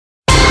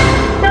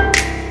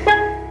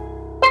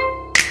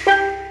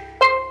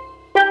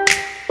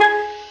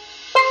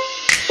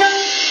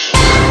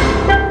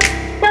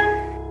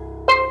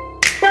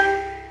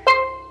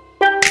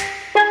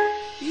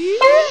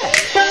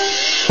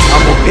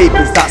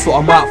that's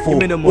what I'm out for.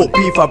 What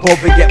beef, I'd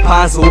rather get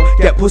pounds or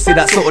get pussy,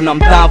 that's something I'm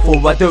down for.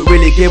 I don't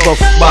really give a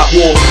f about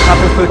war, I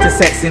prefer to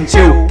sex and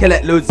chill.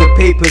 Collect loads of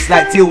papers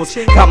like tills,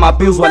 count my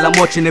bills while I'm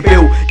watching the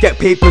bill. Get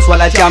papers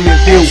while I jam in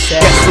Ville.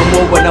 Get some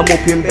more when I'm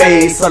up in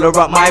base. All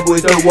around my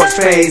boys don't watch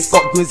face.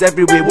 Got goons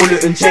everywhere,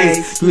 wallet and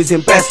chains. Goons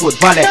in Bestwood,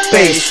 Valet,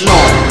 base. No,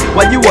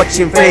 while you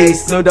watching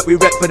face, know that we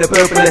rep for the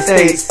purple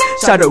estates.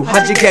 Shadow,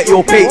 how'd you get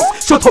your pace?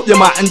 Shut up your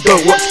mouth and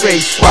don't watch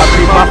face.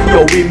 Robbery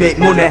mafia, we make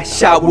money.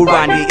 Shout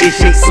around it, it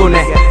shakes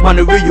sunny. Man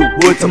a real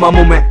word to my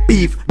mummy.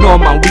 Beef, no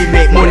man, we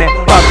make money.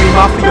 Robbery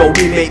mafia,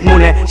 we make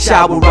money.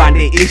 Shout around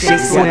it, it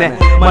shakes sunny.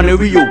 Man a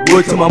real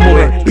word to my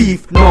mummy.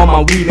 Beef, no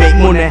man, we make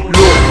money.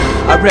 Look,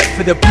 I rep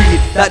for the breed,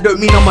 that don't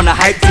mean I'm on a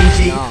hype team,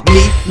 G.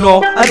 Me?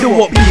 No, I don't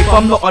want beef,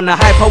 I'm not on a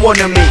hype, I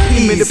wanna make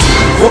peace.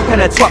 What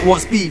kind of twat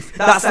wants beef?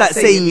 That's like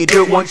saying you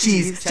don't want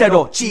cheese.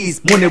 Cheddar,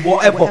 cheese, money,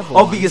 whatever.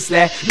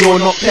 Obviously, you're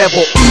not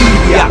clever.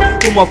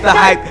 Idiot, come off the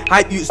hype.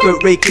 Hype youths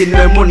don't rake in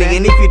no money,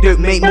 and if you don't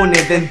make money,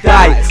 then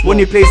die.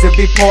 Money plays a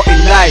big part in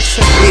life.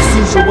 It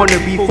seems you wanna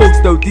be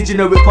folks though. Did you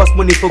know it costs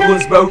money for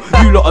guns, bro?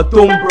 You lot are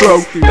dumb,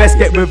 bro. Best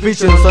get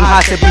revisions on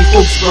how to be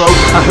folks, bro.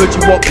 I heard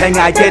you want peng,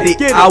 I get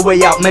it. I'll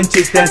weigh out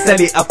mentions, then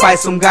sell it. I fight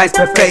some guys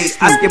pathetic,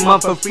 asking man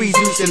for free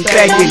juice and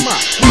begging.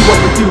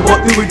 Do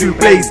what do we do,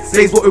 blaze?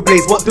 Blaze what we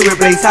blaze, what do we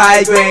blaze?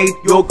 High grade,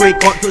 your grade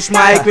can't touch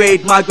my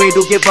grade. My grade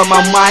will give them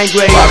a mind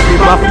grade. Robbery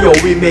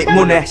mafia, we make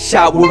money.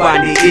 Shout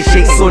around it, it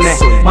shakes sunny.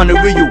 Man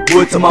a real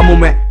word to my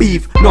mummy.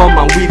 Beef, no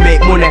man, we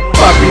make money.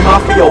 Robbery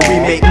mafia, we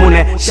make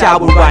money.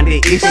 Shout around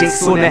it, it shakes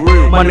sunny.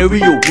 Man a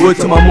real word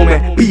to my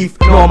mummy. Beef,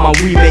 no man,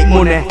 we make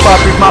money.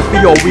 Robbery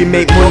mafia, we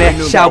make money.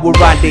 Shout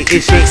around it,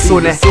 it shakes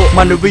sunny.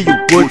 Man a real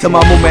word to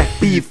my mummy.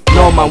 Beef,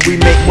 no man, we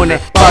make money.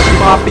 Robbery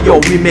mafia,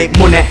 we make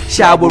money.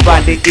 Shout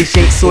around it, it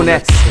shakes sunny.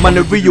 Man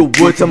a real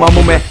word to my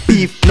mummy.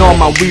 Beef, no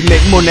man, we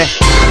make money.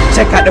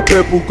 Check out the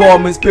purple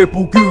garments,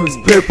 purple goons,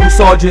 purple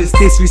sergeants,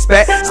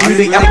 disrespect.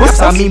 Smoothing apples,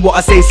 I mean what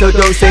I say, so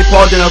don't say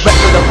pardon. I rep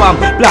for the fam,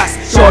 blacks,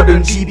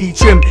 Chardon, GB,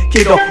 Trim,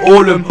 Kiddo,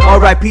 all them.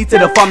 RIP to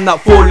the fam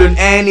that fallen.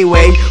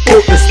 Anyway,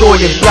 put the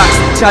story in blacks,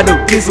 Shadow,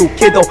 Gizzle,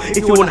 Kiddo.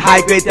 If you want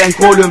high grade, then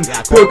call them.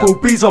 Purple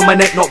breeze on my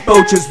neck, not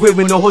belchers. We're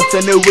in the hood,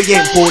 so no, we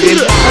ain't falling.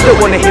 I don't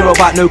wanna hear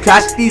about no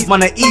clash. These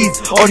man are ease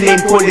on name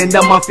calling,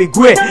 them man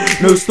figure.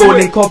 No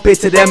stalling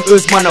compared to them,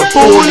 us man are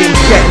falling.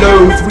 Get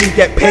loads, we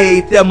get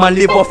paid. Them man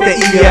live off the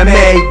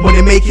EMA.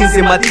 Money making's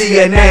in my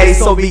DNA,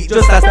 so it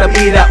just has to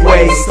be that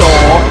way.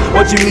 Star,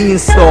 what you mean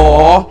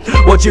star?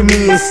 What you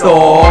mean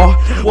star?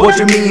 What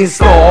you mean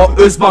star?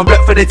 Us man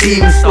rep for the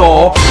team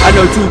star. I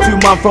know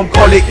 2-2 man from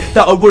Colic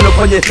that'll run up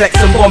on your flex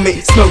and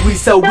vomit. Smoke weed,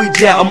 sell weed,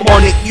 yeah I'm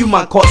on it. You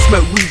man can't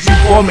smoke weed, you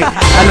vomit.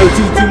 I know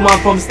 2-2 man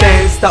from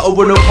Stance that'll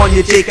run up on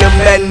your Jake and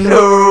Ben.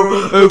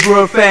 No,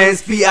 over a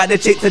fence, beat out the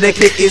chick to the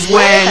click is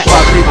when.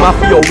 Robbery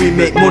mafia, we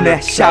make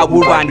money. Shout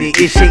around it,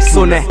 it shakes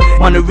sunny.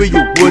 Man a real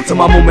word to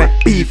my mummy.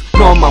 Beef,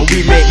 no man,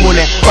 we make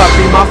money.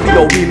 Robbery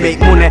mafia, we make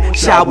money.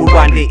 Shout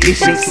around it, it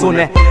shakes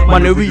sunny.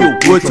 Man a real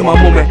word to my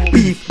mummy.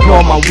 Beef,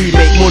 no man, we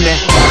make money.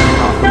 Robbery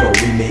mafia,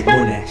 we make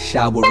money.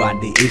 Shout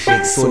around it, it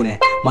shakes sunny.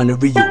 Man a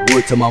real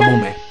word to my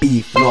mummy.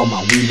 Beef, no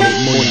man, we make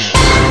money.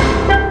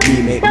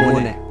 We make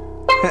money.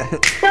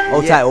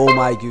 I'll take all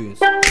my goons.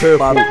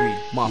 Purple,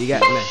 you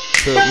get me?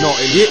 Purple, not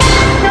in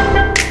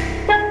it.